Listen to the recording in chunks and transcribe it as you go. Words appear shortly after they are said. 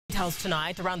Details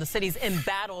tonight around the city's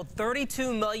embattled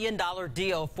 $32 million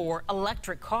deal for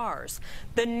electric cars.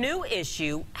 The new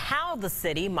issue, how the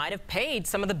city might have paid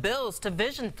some of the bills to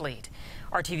Vision Fleet.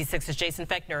 RTV6's Jason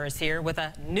Fechner is here with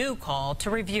a new call to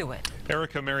review it.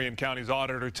 Erica, Marion County's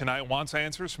auditor tonight wants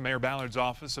answers from Mayor Ballard's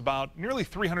office about nearly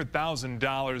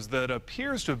 $300,000 that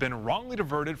appears to have been wrongly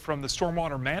diverted from the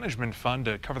Stormwater Management Fund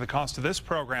to cover the cost of this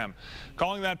program.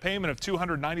 Calling that payment of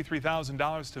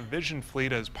 $293,000 to Vision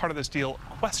Fleet as part of this deal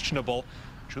questionable.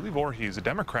 Julie Voorhees, a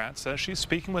Democrat, says she's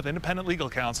speaking with independent legal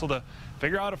counsel to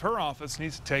figure out if her office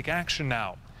needs to take action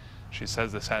now. She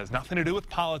says this has nothing to do with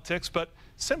politics, but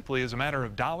simply is a matter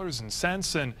of dollars and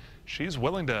cents, and she's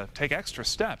willing to take extra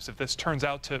steps if this turns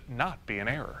out to not be an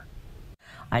error.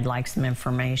 I'd like some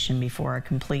information before I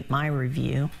complete my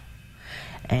review,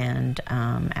 and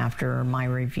after my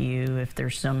review, if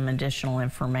there's some additional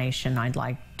information, I'd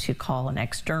like to call an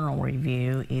external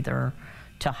review, either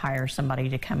to hire somebody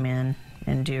to come in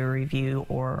and do a review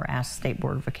or ask State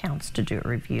Board of Accounts to do a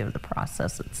review of the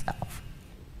process itself.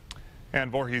 And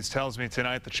Voorhees tells me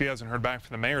tonight that she hasn't heard back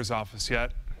from the mayor's office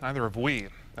yet. Neither have we.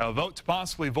 A vote to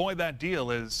possibly void that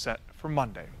deal is set for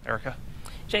Monday. Erica?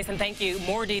 Jason, thank you.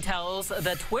 More details.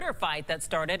 The Twitter fight that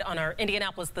started on our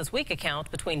Indianapolis This Week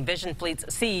account between Vision Fleet's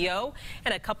CEO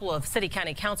and a couple of city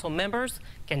county council members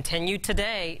continued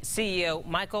today. CEO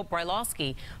Michael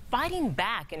Brylowski fighting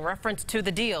back in reference to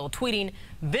the deal, tweeting,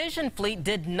 "Vision Fleet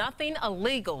did nothing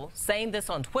illegal. Saying this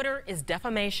on Twitter is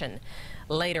defamation."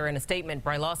 Later in a statement,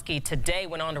 Brylowski today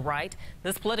went on to write,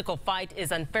 "This political fight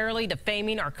is unfairly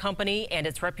defaming our company and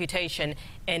its reputation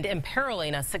and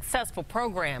imperiling a successful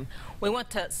program. We want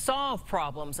to solve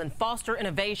problems and foster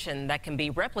innovation that can be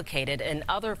replicated in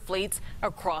other fleets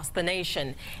across the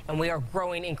nation. And we are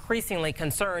growing increasingly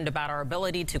concerned about our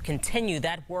ability to continue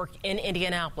that work in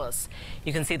Indianapolis."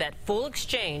 You can see that full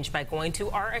exchange by going to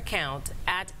our account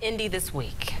at Indy This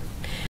Week.